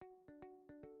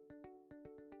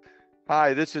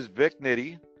Hi, this is Vic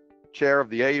Nitti, Chair of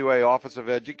the AUA Office of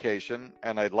Education,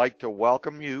 and I'd like to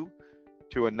welcome you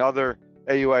to another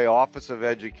AUA Office of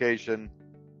Education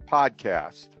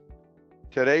podcast.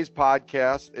 Today's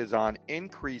podcast is on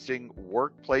increasing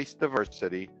workplace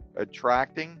diversity,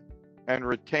 attracting and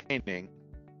retaining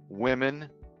women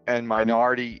and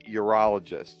minority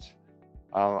urologists.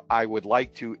 I would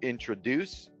like to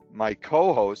introduce my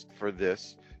co-host for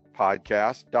this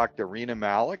podcast, Dr. Rena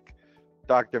Malik.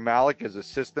 Dr. Malik is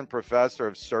Assistant Professor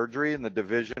of Surgery in the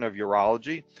Division of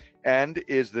Urology and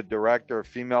is the Director of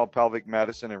Female Pelvic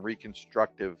Medicine and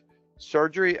Reconstructive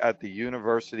Surgery at the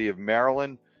University of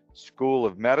Maryland School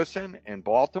of Medicine in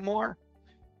Baltimore.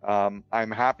 I'm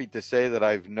happy to say that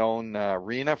I've known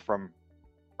Rena from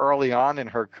early on in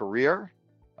her career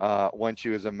when she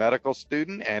was a medical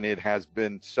student, and it has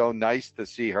been so nice to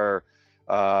see her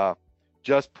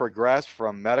just progress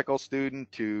from medical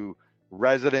student to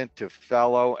resident to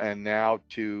fellow and now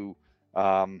to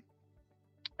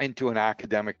into an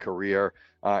academic career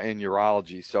in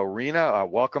urology. So Rena,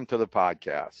 welcome to the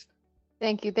podcast.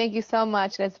 Thank you. Thank you so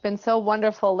much. It's been so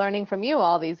wonderful learning from you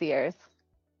all these years.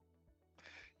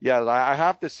 Yeah, I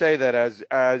have to say that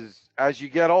as you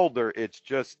get older, it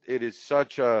is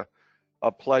such a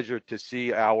pleasure to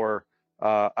see our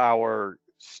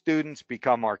students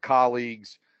become our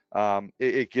colleagues.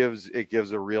 It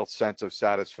gives a real sense of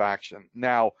satisfaction.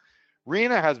 Now,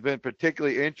 Rena has been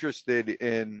particularly interested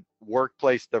in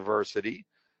workplace diversity.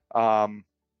 I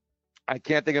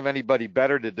can't think of anybody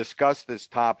better to discuss this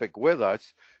topic with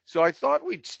us. So I thought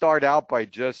we'd start out by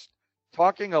just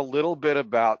talking a little bit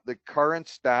about the current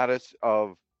status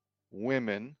of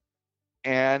women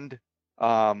and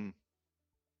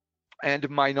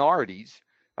minorities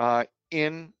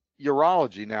in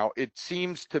urology. Now, it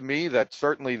seems to me that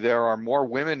certainly there are more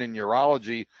women in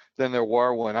urology than there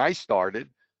were when I started,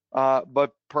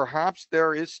 but perhaps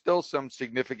there is still some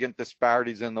significant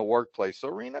disparities in the workplace. So,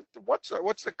 Rena, what's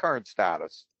the current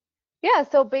status? Yeah,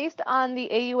 so based on the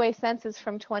AUA census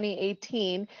from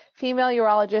 2018, female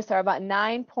urologists are about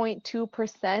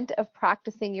 9.2% of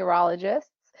practicing urologists,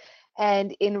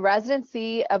 and in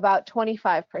residency, about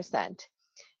 25%.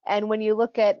 And when you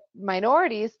look at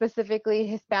minorities, specifically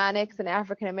Hispanics and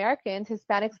African Americans,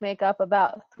 Hispanics make up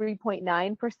about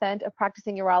 3.9% of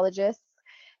practicing urologists,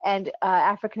 and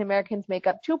African Americans make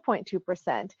up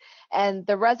 2.2%. And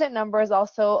the resident number is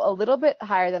also a little bit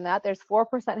higher than that. There's 4%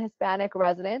 Hispanic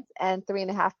residents and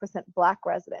 3.5% Black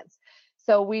residents.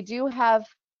 So we do have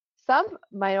some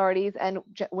minorities and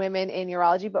women in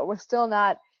urology, but we're still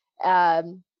not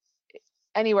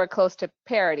anywhere close to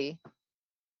parity.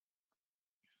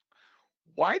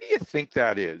 Why do you think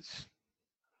that is?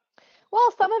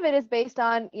 Well, some of it is based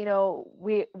on,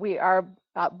 we are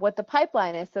what the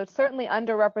pipeline is. So it's certainly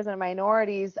underrepresented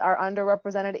minorities are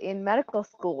underrepresented in medical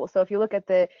school. So if you look at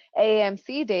the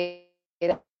AAMC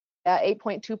data,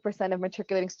 8.2% of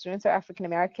matriculating students are African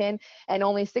American, and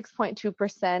only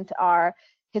 6.2% are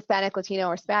Hispanic, Latino,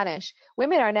 or Spanish.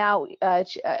 Women are now,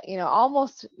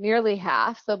 almost nearly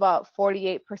half. So about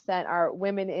 48% are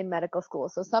women in medical school.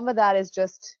 So some of that is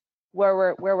just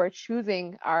where we're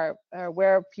choosing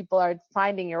where people are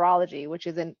finding urology, which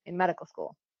is in medical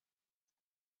school.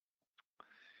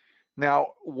 Now,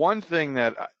 one thing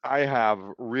that I have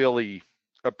really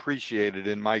appreciated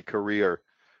in my career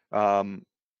are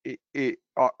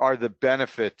the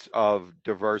benefits of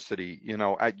diversity. You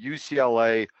know, at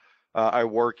UCLA, I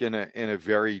work in a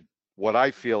very, what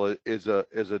I feel is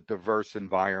a diverse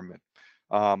environment.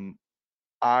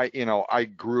 I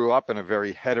grew up in a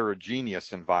very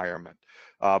heterogeneous environment,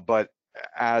 but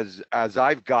as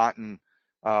I've gotten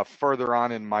further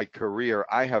on in my career,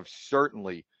 I have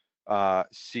certainly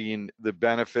seen the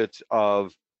benefits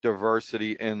of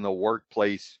diversity in the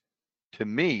workplace. To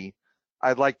me,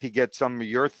 I'd like to get some of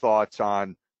your thoughts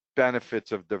on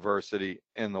benefits of diversity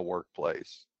in the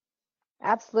workplace.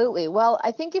 Absolutely. Well,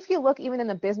 I think if you look even in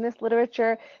the business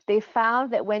literature, they found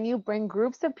that when you bring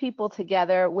groups of people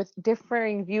together with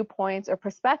differing viewpoints or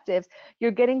perspectives,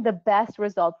 you're getting the best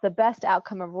results, the best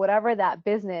outcome of whatever that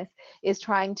business is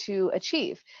trying to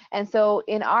achieve. And so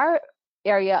in our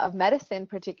area of medicine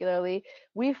particularly,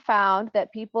 we found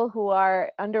that people who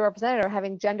are underrepresented or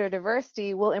having gender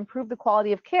diversity will improve the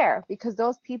quality of care because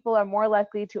those people are more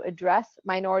likely to address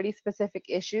minority-specific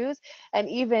issues and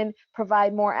even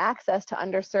provide more access to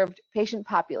underserved patient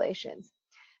populations.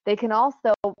 They can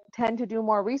also tend to do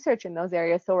more research in those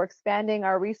areas, so we're expanding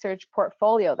our research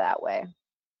portfolio that way.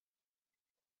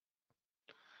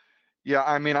 Yeah,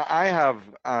 I have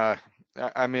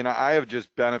just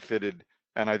benefited,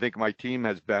 and I think my team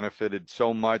has benefited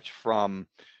so much from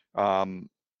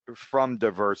from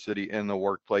diversity in the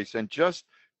workplace and just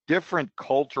different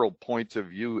cultural points of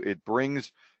view. It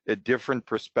brings a different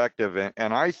perspective,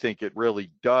 and I think it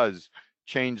really does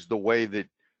change the way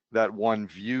that one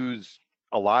views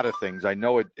a lot of things. I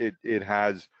know it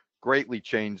has greatly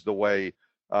changed the way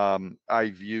I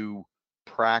view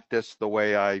practice, the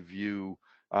way I view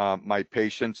my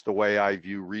patients, the way I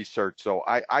view research. So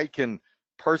I can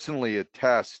personally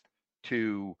attest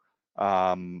to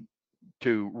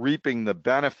reaping the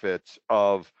benefits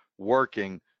of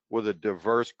working with a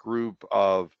diverse group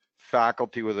of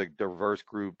faculty, with a diverse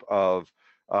group of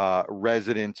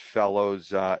residents,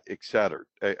 fellows, et cetera,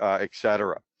 et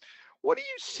cetera. What do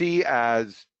you see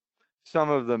as some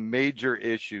of the major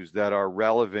issues that are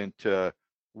relevant to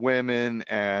women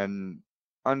and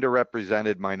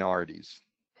underrepresented minorities?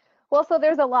 Well, so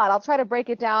there's a lot. I'll try to break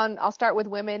it down. I'll start with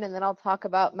women and then I'll talk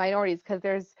about minorities because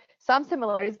there's some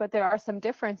similarities, but there are some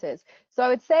differences. So I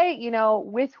would say,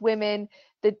 with women,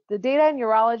 the data in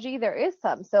urology, there is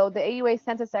some. So the AUA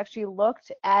census actually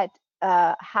looked at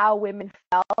how women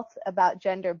felt about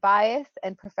gender bias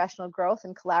and professional growth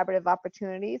and collaborative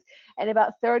opportunities. And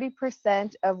about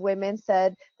 30% of women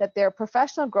said that their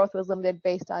professional growth was limited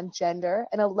based on gender,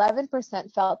 and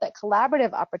 11% felt that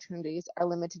collaborative opportunities are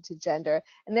limited to gender.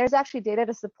 And there's actually data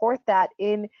to support that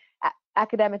in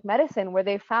academic medicine, where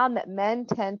they found that men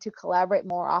tend to collaborate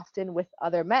more often with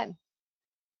other men.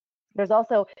 There's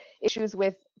also issues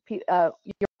with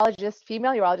urologists,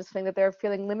 female urologists, saying that they're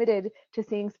feeling limited to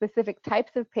seeing specific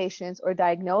types of patients or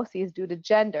diagnoses due to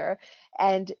gender.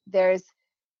 And there's,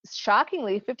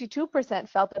 shockingly, 52%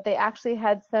 felt that they actually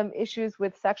had some issues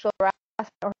with sexual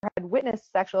harassment or had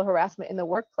witnessed sexual harassment in the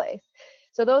workplace.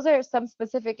 So those are some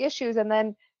specific issues. And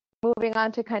then moving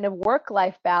on to kind of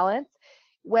work-life balance,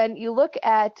 when you look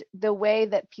at the way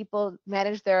that people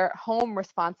manage their home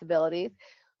responsibilities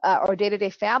or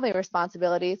day-to-day family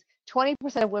responsibilities, 20%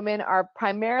 of women are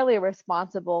primarily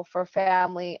responsible for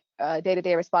family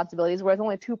day-to-day responsibilities, whereas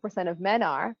only 2% of men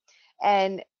are.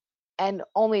 And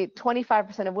only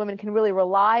 25% of women can really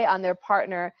rely on their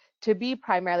partner to be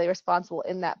primarily responsible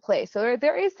in that place. So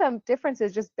there is some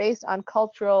differences just based on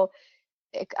cultural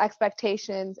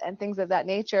expectations and things of that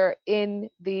nature in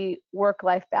the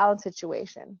work-life balance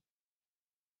situation.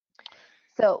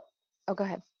 So, go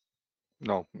ahead.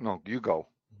 No, you go.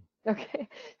 Okay,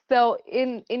 so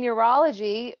in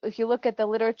urology, if you look at the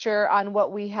literature on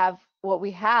what we have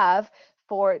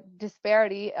for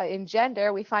disparity in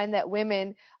gender, we find that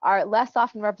women are less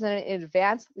often represented in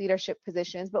advanced leadership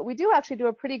positions, but we do actually do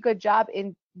a pretty good job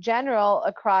in general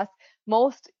across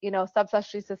most,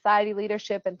 subspecialty society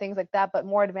leadership and things like that, but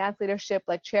more advanced leadership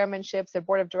like chairmanships or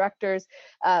board of directors,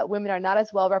 women are not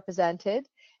as well represented.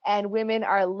 And women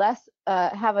are less,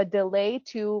 have a delay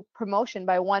to promotion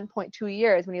by 1.2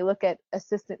 years when you look at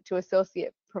assistant to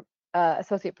associate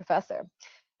professor.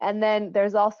 And then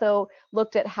there's also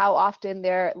looked at how often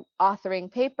they're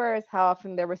authoring papers, how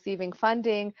often they're receiving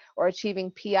funding or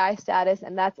achieving PI status,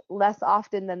 and that's less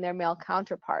often than their male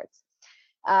counterparts.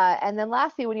 And then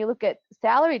lastly, when you look at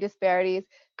salary disparities,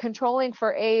 controlling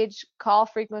for age, call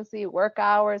frequency, work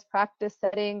hours, practice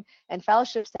setting, and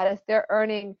fellowship status, they're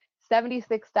earning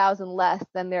 $76,000 less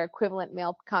than their equivalent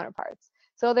male counterparts.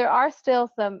 So there are still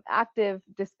some active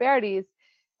disparities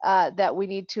that we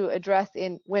need to address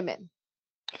in women.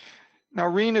 Now,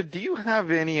 Rena, do you have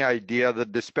any idea the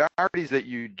disparities that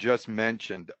you just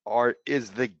mentioned is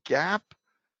the gap,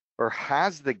 or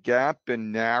has the gap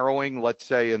been narrowing, let's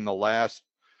say in the last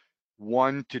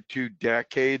 1 to 2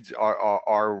 decades?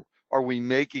 Are we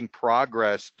making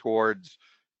progress towards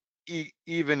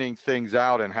evening things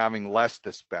out and having less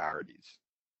disparities?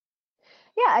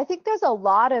 Yeah, I think there's a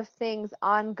lot of things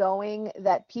ongoing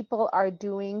that people are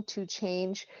doing to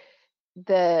change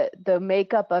the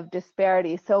makeup of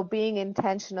disparity. So being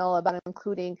intentional about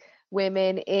including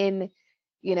women in,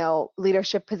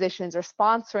 leadership positions, or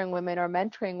sponsoring women or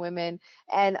mentoring women,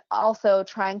 and also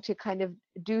trying to kind of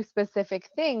do specific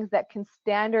things that can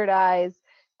standardize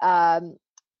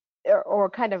or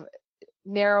kind of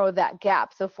narrow that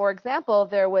gap. So for example,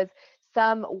 there was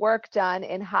some work done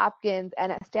in Hopkins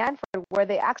and at Stanford where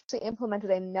they actually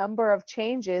implemented a number of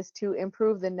changes to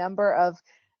improve the number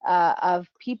of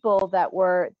people that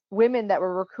were women that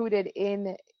were recruited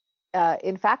in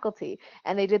faculty.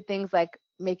 And they did things like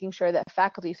making sure that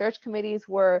faculty search committees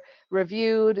were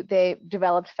reviewed. They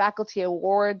developed faculty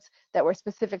awards that were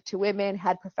specific to women,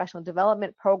 had professional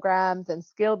development programs and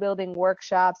skill building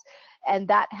workshops. And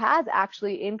that has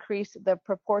actually increased the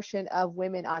proportion of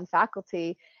women on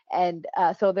faculty. And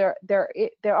so there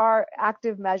are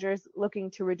active measures looking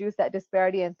to reduce that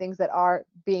disparity and things that are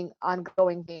being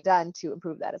done to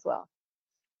improve that as well.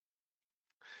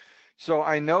 So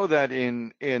I know that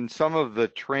in some of the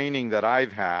training that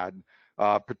I've had,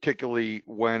 particularly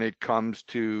when it comes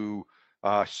to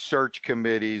search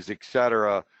committees, et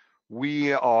cetera,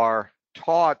 we are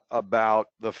taught about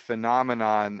the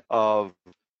phenomenon of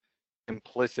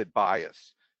implicit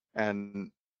bias and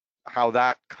how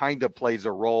that kind of plays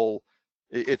a role.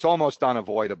 It's almost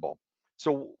unavoidable.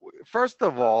 So first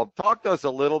of all, talk to us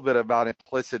a little bit about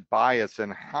implicit bias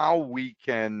and how we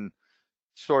can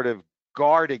sort of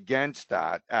guard against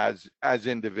that as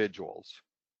individuals.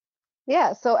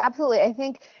 Yeah, so absolutely. I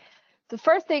think the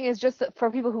first thing is just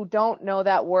for people who don't know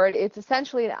that word, it's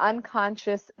essentially an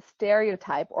unconscious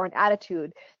stereotype or an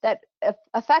attitude that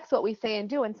affects what we say and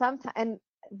do. And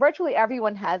virtually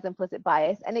everyone has implicit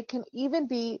bias, and it can even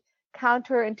be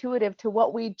counterintuitive to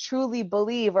what we truly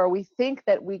believe or we think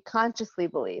that we consciously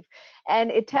believe. And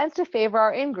it tends to favor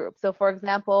our in-group. So for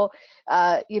example,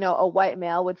 a white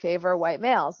male would favor white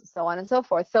males, so on and so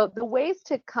forth. So the ways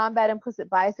to combat implicit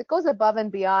bias, it goes above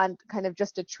and beyond kind of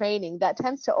just a training that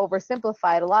tends to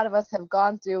oversimplify it. A lot of us have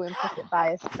gone through implicit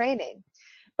bias training.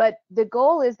 But the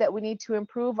goal is that we need to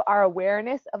improve our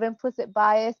awareness of implicit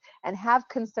bias and have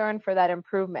concern for that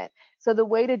improvement. So the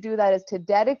way to do that is to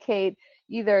dedicate,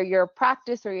 either your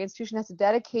practice or your institution has to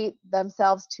dedicate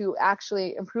themselves to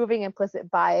actually improving implicit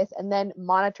bias and then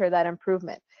monitor that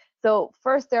improvement. So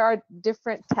first, there are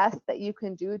different tests that you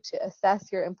can do to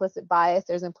assess your implicit bias.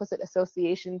 There's implicit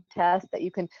association tests that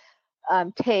you can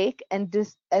take and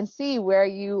see where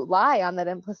you lie on that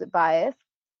implicit bias,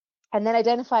 and then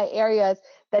identify areas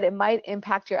that it might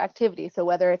impact your activity. So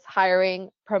whether it's hiring,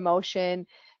 promotion,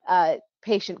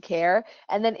 patient care,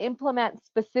 and then implement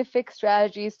specific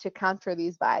strategies to counter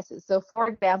these biases. So for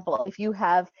example, if you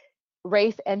have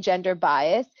race and gender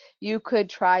bias, you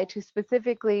could try to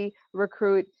specifically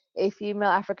recruit a female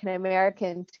African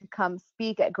American to come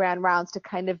speak at grand rounds to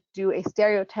kind of do a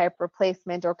stereotype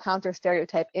replacement or counter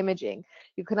stereotype imaging.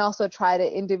 You can also try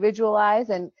to individualize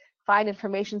and find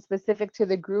information specific to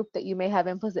the group that you may have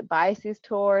implicit biases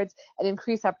towards, and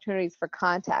increase opportunities for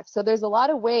contact. So there's a lot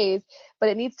of ways, but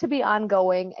it needs to be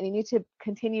ongoing, and you need to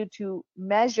continue to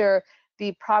measure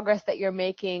the progress that you're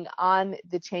making on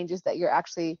the changes that you're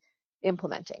actually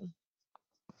implementing.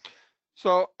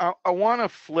 So I want to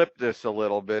flip this a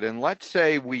little bit, and let's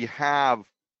say we have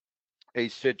a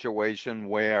situation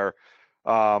where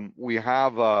we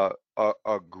have a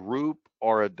group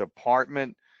or a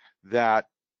department that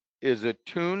is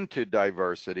attuned to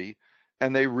diversity,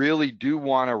 and they really do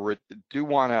want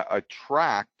to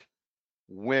attract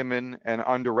women and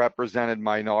underrepresented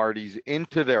minorities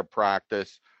into their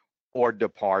practice or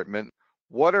department.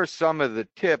 What are some of the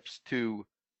tips to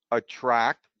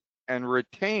attract and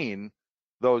retain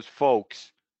those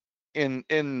folks in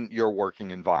your working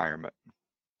environment?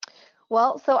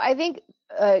 Well, so I think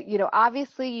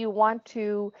obviously you want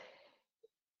to,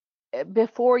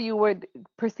 before you would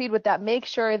proceed with that, make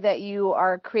sure that you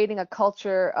are creating a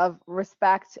culture of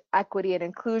respect, equity, and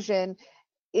inclusion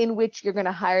in which you're going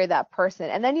to hire that person.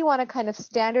 And then you want to kind of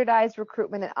standardize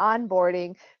recruitment and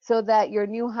onboarding so that your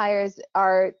new hires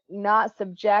are not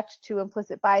subject to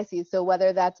implicit biases. So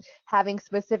whether that's having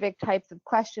specific types of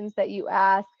questions that you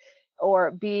ask,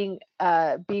 or being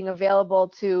available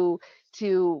to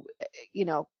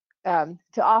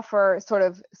offer sort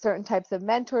of certain types of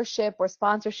mentorship or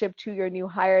sponsorship to your new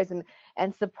hires,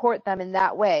 and support them in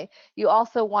that way. You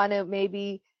also want to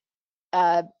maybe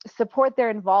support their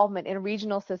involvement in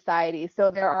regional societies.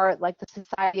 So there are like the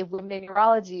Society of Women in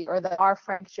Urology, or the R.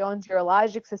 Frank Jones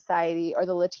Urologic Society, or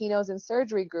the Latinos in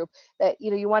Surgery group, that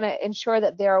you want to ensure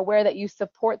that they're aware that you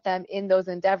support them in those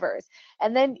endeavors.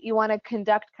 And then you want to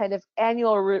conduct kind of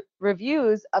annual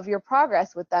reviews of your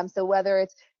progress with them. So whether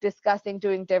it's discussing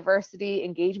doing diversity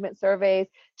engagement surveys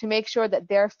to make sure that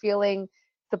they're feeling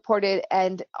supported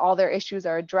and all their issues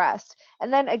are addressed.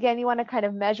 And then again, you want to kind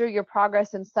of measure your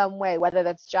progress in some way, whether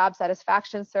that's job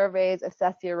satisfaction surveys,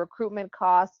 assess your recruitment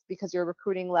costs because you're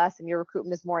recruiting less and your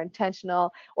recruitment is more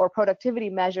intentional, or productivity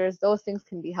measures. Those things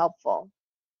can be helpful.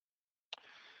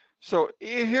 So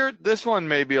here, this one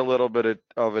may be a little bit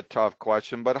of a tough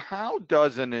question, but how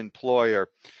does an employer,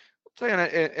 say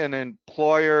an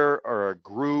employer or a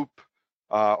group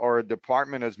or a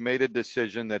department has made a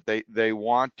decision that they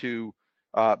want to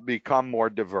become more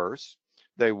diverse,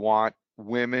 they want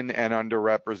women and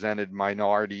underrepresented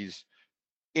minorities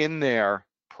in their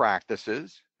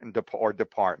practices and or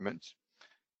departments,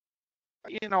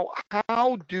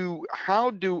 how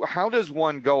does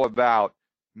one go about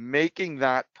making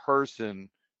that person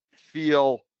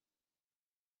feel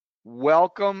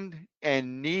welcomed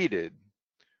and needed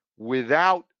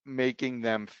without making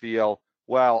them feel,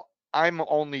 well, I'm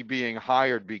only being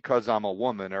hired because I'm a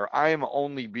woman, or I am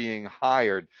only being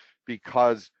hired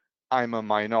because I'm a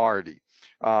minority.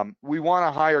 We want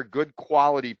to hire good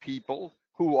quality people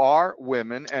who are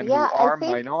women and who Yeah, I are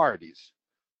think minorities.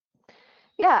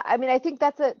 Yeah, I mean, I think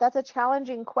that's a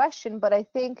challenging question, but I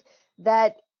think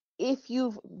that if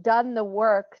you've done the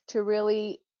work to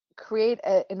really create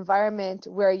an environment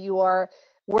where you are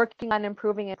working on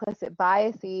improving implicit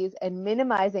biases and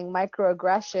minimizing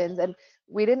microaggressions, and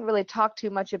we didn't really talk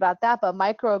too much about that, but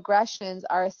microaggressions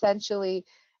are essentially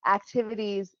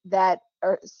activities that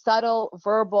are subtle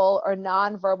verbal or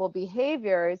nonverbal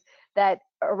behaviors that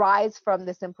arise from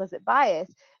this implicit bias,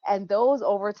 and those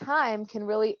over time can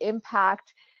really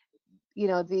impact, you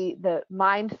know, the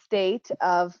mind state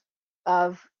of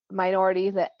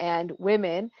minorities and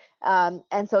women.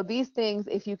 And so these things,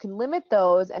 if you can limit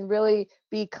those and really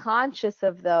be conscious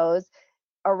of those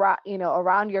around, you know,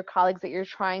 around your colleagues that you're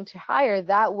trying to hire,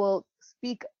 that will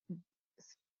speak,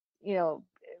 you know,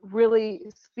 really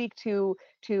speak to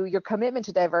your commitment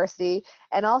to diversity,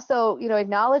 and also, you know,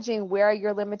 acknowledging where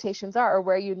your limitations are or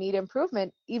where you need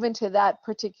improvement, even to that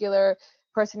particular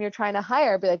person you're trying to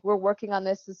hire. Be like, we're working on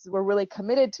this, we're really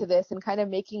committed to this, and kind of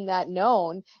making that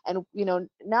known, and, you know,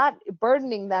 not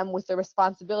burdening them with the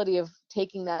responsibility of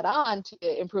taking that on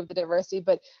to improve the diversity,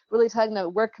 but really telling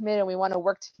them we're committed and we want to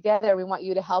work together and we want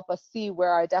you to help us see where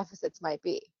our deficits might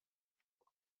be.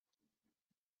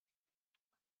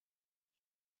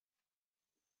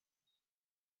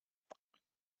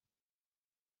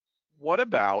 What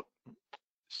about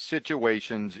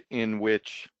situations in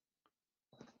which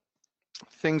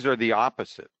things are the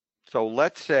opposite? So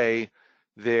let's say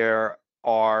there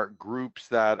are groups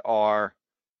that are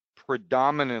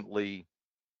predominantly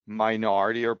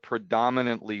minority or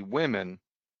predominantly women.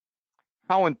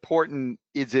 How important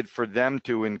is it for them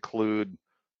to include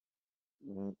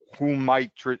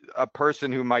a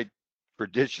person who might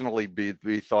traditionally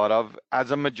be thought of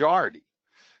as a majority?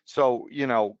 So, you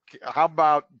know, how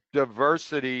about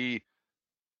diversity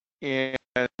in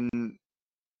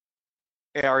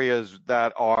areas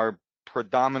that are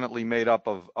predominantly made up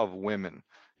of women?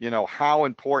 You know, how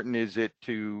important is it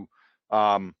to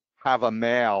have a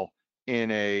male in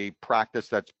a practice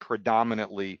that's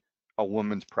predominantly a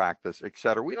woman's practice, et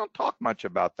cetera? We don't talk much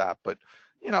about that, but,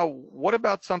 you know, what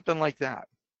about something like that?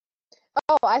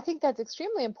 Oh, I think that's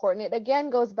extremely important. It again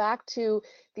goes back to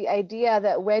the idea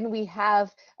that when we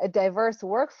have a diverse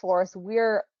workforce,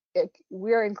 we're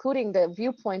including the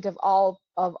viewpoint of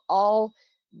all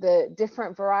the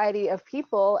different variety of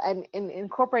people, and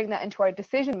incorporating that into our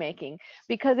decision making,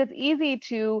 because it's easy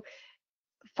to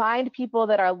find people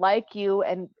that are like you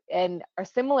and are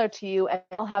similar to you and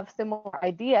all have similar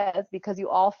ideas because you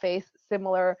all face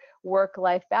similar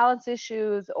work-life balance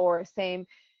issues or same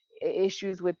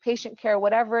issues with patient care,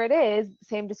 whatever it is,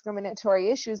 same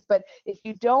discriminatory issues. But if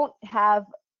you don't have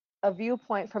a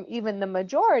viewpoint from even the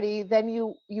majority, then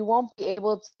you won't be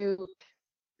able to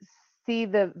see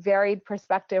the varied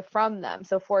perspective from them.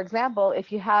 So for example,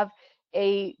 if you have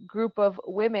a group of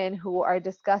women who are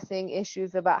discussing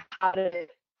issues about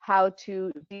how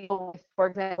to deal with, for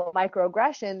example,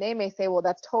 microaggression, they may say, well,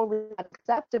 that's totally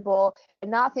unacceptable,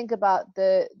 and not think about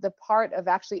the part of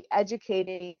actually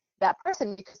educating that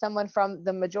person, because someone from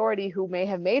the majority who may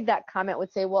have made that comment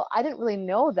would say, well, I didn't really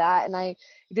know that and I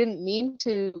didn't mean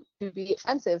to be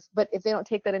offensive. But if they don't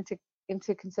take that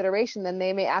into consideration, then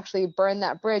they may actually burn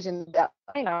that bridge and that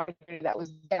minority that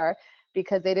was there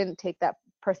because they didn't take that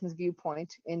person's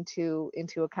viewpoint into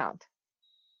account.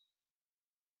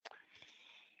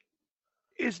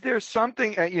 Is there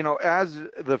something, you know, as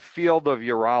the field of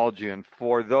urology, and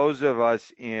for those of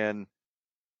us in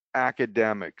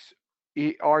academics,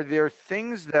 are there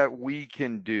things that we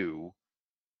can do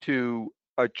to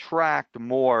attract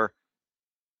more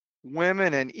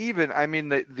women? And even, I mean,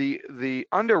 the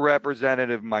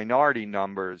underrepresented minority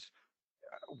numbers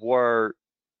were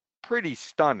pretty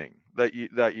stunning that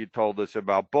you told us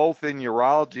about, both in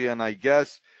urology and I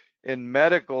guess in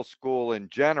medical school in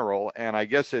general. And I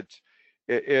guess it's,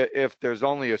 if there's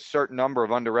only a certain number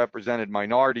of underrepresented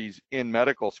minorities in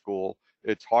medical school,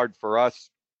 it's hard for us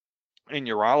in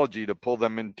urology to pull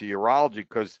them into urology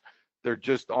because there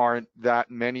just aren't that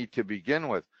many to begin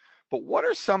with. But what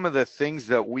are some of the things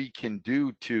that we can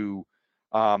do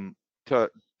um, to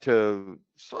to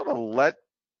sort of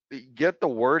get the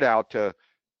word out to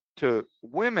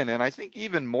women, and I think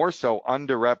even more so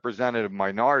underrepresented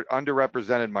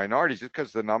minorities, just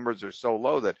because the numbers are so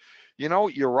low that, you know,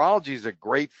 urology is a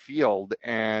great field,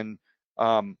 and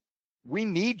we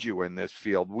need you in this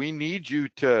field. We need you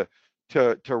to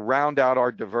round out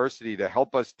our diversity, to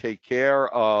help us take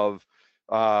care of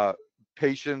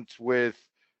patients with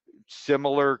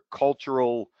similar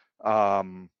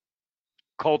um,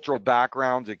 cultural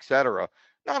backgrounds, et cetera.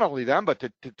 Not only them, but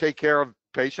to take care of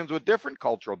patients with different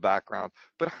cultural backgrounds.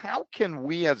 But how can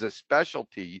we as a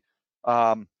specialty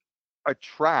um,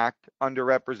 attract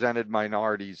underrepresented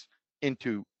minorities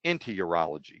into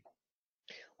urology?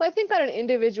 Well, I think on an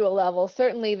individual level,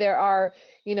 certainly there are,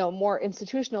 more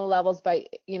institutional levels by,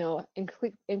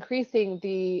 increasing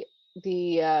the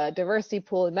diversity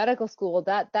pool in medical school.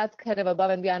 That's kind of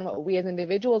above and beyond what we as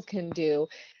individuals can do.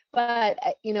 But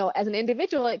as an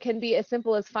individual, it can be as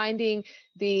simple as finding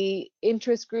the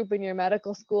interest group in your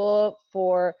medical school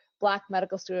for Black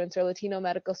medical students or Latino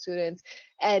medical students,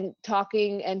 and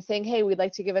talking and saying, hey, we'd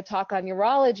like to give a talk on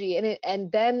urology,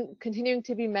 and then continuing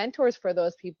to be mentors for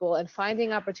those people and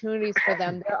finding opportunities for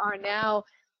them. There are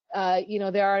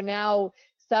now,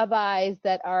 sub-Is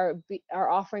that are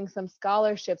offering some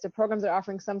scholarships, or programs that are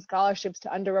offering some scholarships to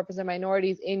underrepresented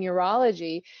minorities in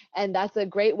urology, and that's a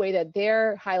great way that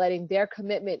they're highlighting their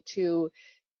commitment to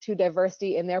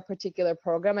diversity in their particular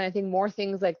program. And I think more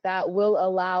things like that will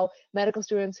allow medical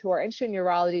students who are interested in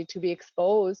urology to be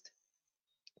exposed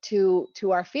to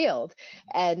our field.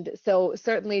 And so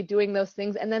certainly doing those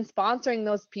things and then sponsoring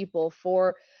those people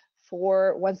for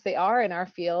once they are in our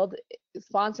field,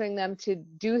 sponsoring them to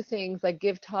do things like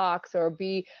give talks or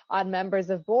be on members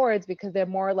of boards, because they're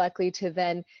more likely to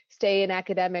then stay in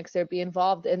academics or be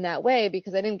involved in that way.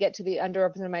 Because I didn't get to the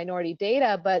underrepresented minority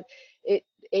data, but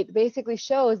it basically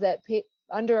shows that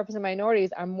underrepresented minorities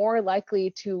are more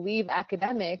likely to leave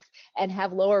academics and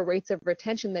have lower rates of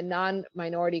retention than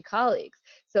non-minority colleagues.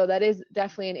 So that is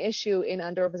definitely an issue in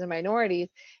underrepresented minorities,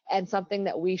 and something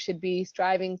that we should be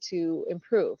striving to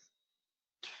improve.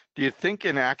 Do you think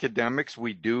in academics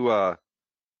we do a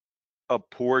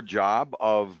poor job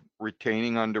of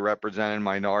retaining underrepresented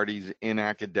minorities in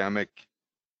academic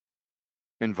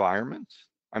environments?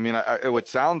 I mean, it would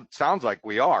sounds like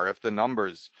we are, if the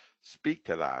numbers speak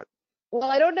to that.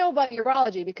 Well, I don't know about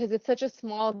urology because it's such a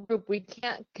small group. We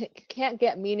can't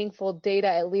get meaningful data,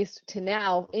 at least to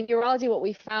now. In urology, what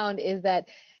we found is that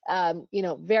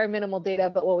very minimal data,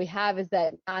 but what we have is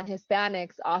that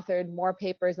non-Hispanics authored more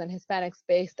papers than Hispanics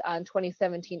based on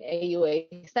 2017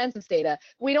 AUA census data.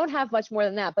 We don't have much more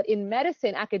than that, but in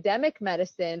medicine, academic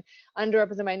medicine,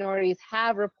 underrepresented minorities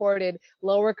have reported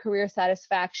lower career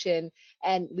satisfaction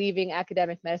and leaving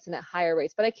academic medicine at higher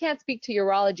rates. But I can't speak to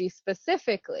urology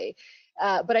specifically.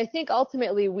 But I think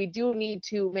ultimately we do need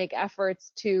to make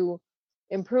efforts to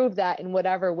improve that in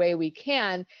whatever way we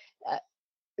can.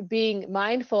 Being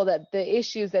mindful that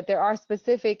there are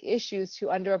specific issues to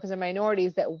underrepresented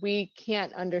minorities that we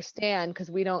can't understand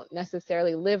because we don't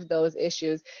necessarily live those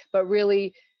issues, but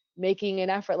really making an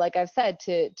effort, like I've said,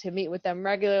 to meet with them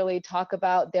regularly, talk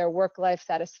about their work-life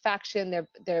satisfaction,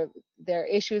 their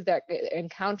issues that they're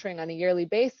encountering on a yearly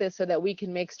basis, so that we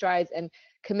can make strides and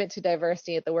commit to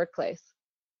diversity at the workplace.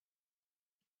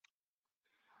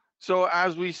 So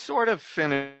as we sort of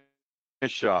finish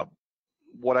up,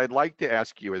 what I'd like to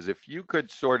ask you is if you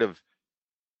could sort of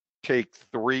take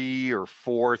 3 or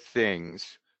 4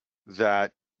 things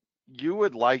that you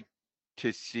would like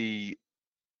to see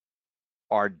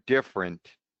are different,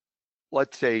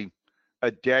 let's say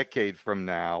a decade from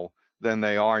now, than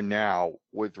they are now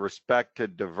with respect to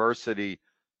diversity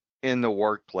in the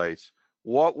workplace,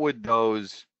 what would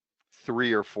those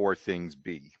 3 or 4 things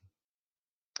be?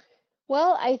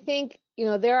 Well, I think,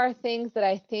 there are things that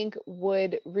I think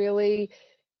would really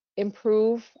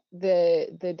improve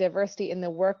the diversity in the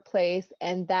workplace,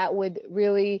 and that would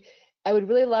really, I would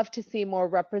really love to see more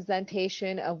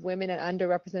representation of women and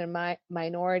underrepresented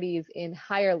minorities in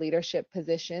higher leadership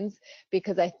positions,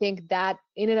 because I think that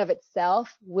in and of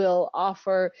itself will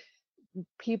offer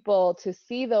people to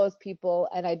see those people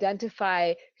and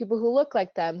identify people who look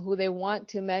like them, who they want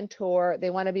to mentor, they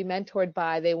want to be mentored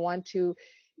by,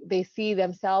 they see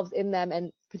themselves in them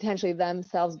and potentially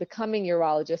themselves becoming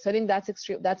urologists. So I think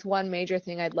that's one major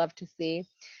thing I'd love to see.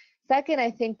 Second, I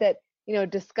think that,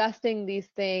 discussing these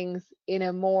things in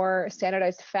a more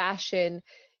standardized fashion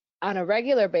on a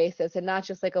regular basis and not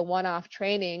just like a one-off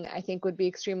training, I think would be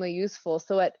extremely useful.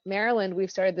 So at Maryland,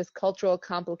 we've started this cultural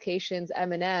complications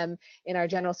M&M in our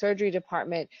general surgery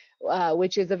department,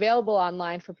 which is available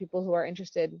online for people who are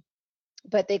interested.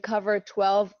 But they cover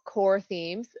 12 core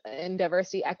themes in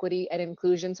diversity, equity, and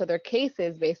inclusion. So they're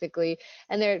cases basically,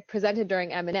 and they're presented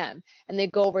during M&M. And they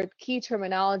go over key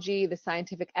terminology, the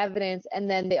scientific evidence, and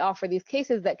then they offer these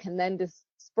cases that can then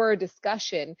spur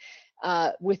discussion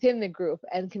within the group,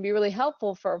 and can be really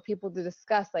helpful for people to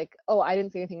discuss, like, oh, I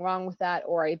didn't see anything wrong with that,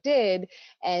 or I did,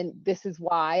 and this is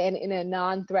why, and in a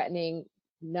non-threatening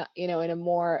in a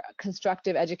more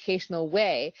constructive educational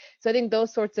way. So I think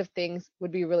those sorts of things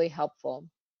would be really helpful.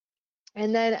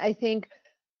 And then I think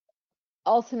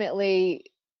ultimately,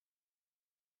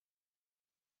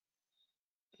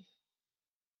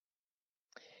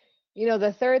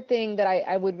 the third thing that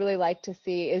I would really like to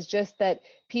see is just that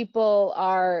people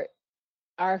are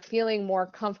feeling more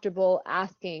comfortable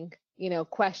asking,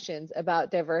 questions about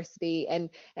diversity, and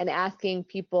asking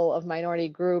people of minority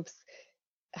groups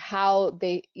how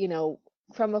they,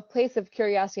 from a place of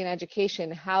curiosity and education,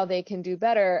 how they can do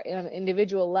better on an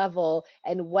individual level,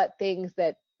 and what things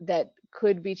that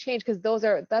could be changed, because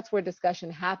that's where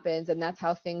discussion happens, and that's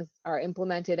how things are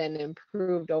implemented and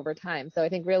improved over time. So I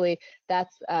think really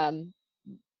that's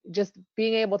just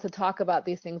being able to talk about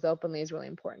these things openly is really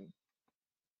important.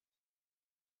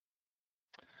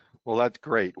 Well, that's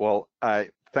great. Well,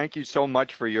 thank you so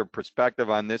much for your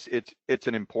perspective on this. It's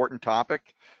an important topic.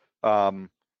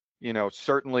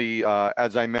 Certainly,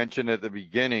 as I mentioned at the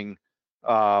beginning,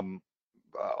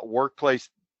 workplace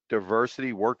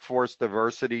diversity, workforce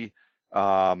diversity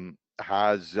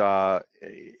has, I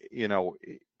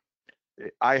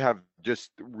have just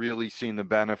really seen the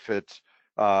benefits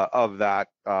of that,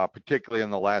 particularly in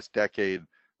the last decade,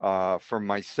 for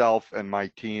myself and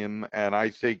my team. And I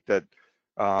think that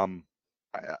I'd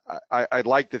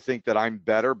like to think that I'm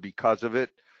better because of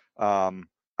it.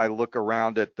 I look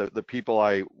around at the people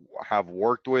I have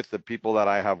worked with, the people that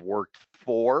I have worked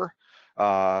for,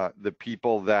 the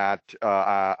people that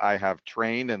I have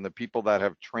trained, and the people that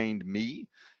have trained me.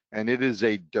 And it is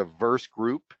a diverse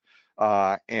group.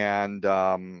 And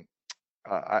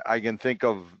I can think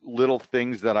of little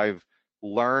things that I've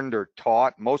learned or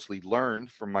taught, mostly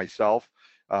learned from myself,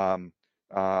 from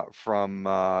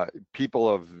people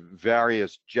of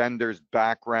various genders,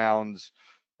 backgrounds,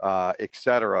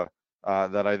 etc.,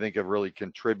 that I think have really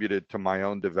contributed to my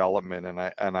own development.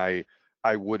 And I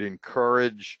would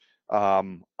encourage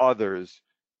others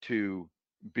to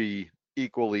be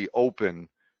equally open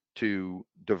to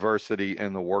diversity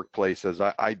in the workplace, as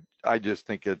I just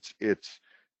think it's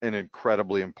an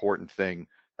incredibly important thing,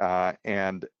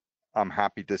 and I'm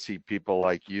happy to see people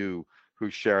like you who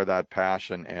share that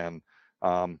passion. And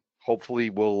hopefully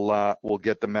we'll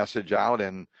get the message out,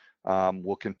 and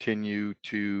we'll continue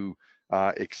to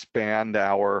expand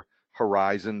our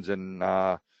horizons and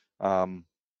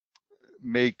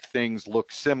make things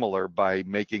look similar by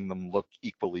making them look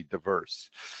equally diverse,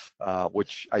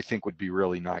 which I think would be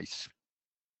really nice.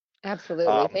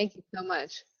 Absolutely. Thank you so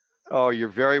much. Oh, you're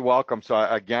very welcome. So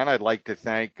again, I'd like to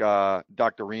thank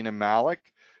Dr. Rena Malik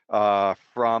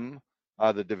from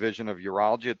the Division of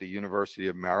Urology at the University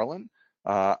of Maryland.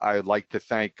 I'd like to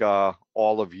thank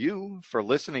all of you for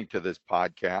listening to this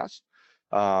podcast.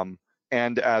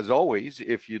 And as always,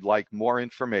 if you'd like more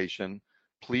information,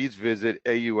 please visit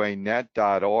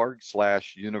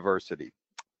auanet.org/university.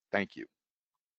 Thank you.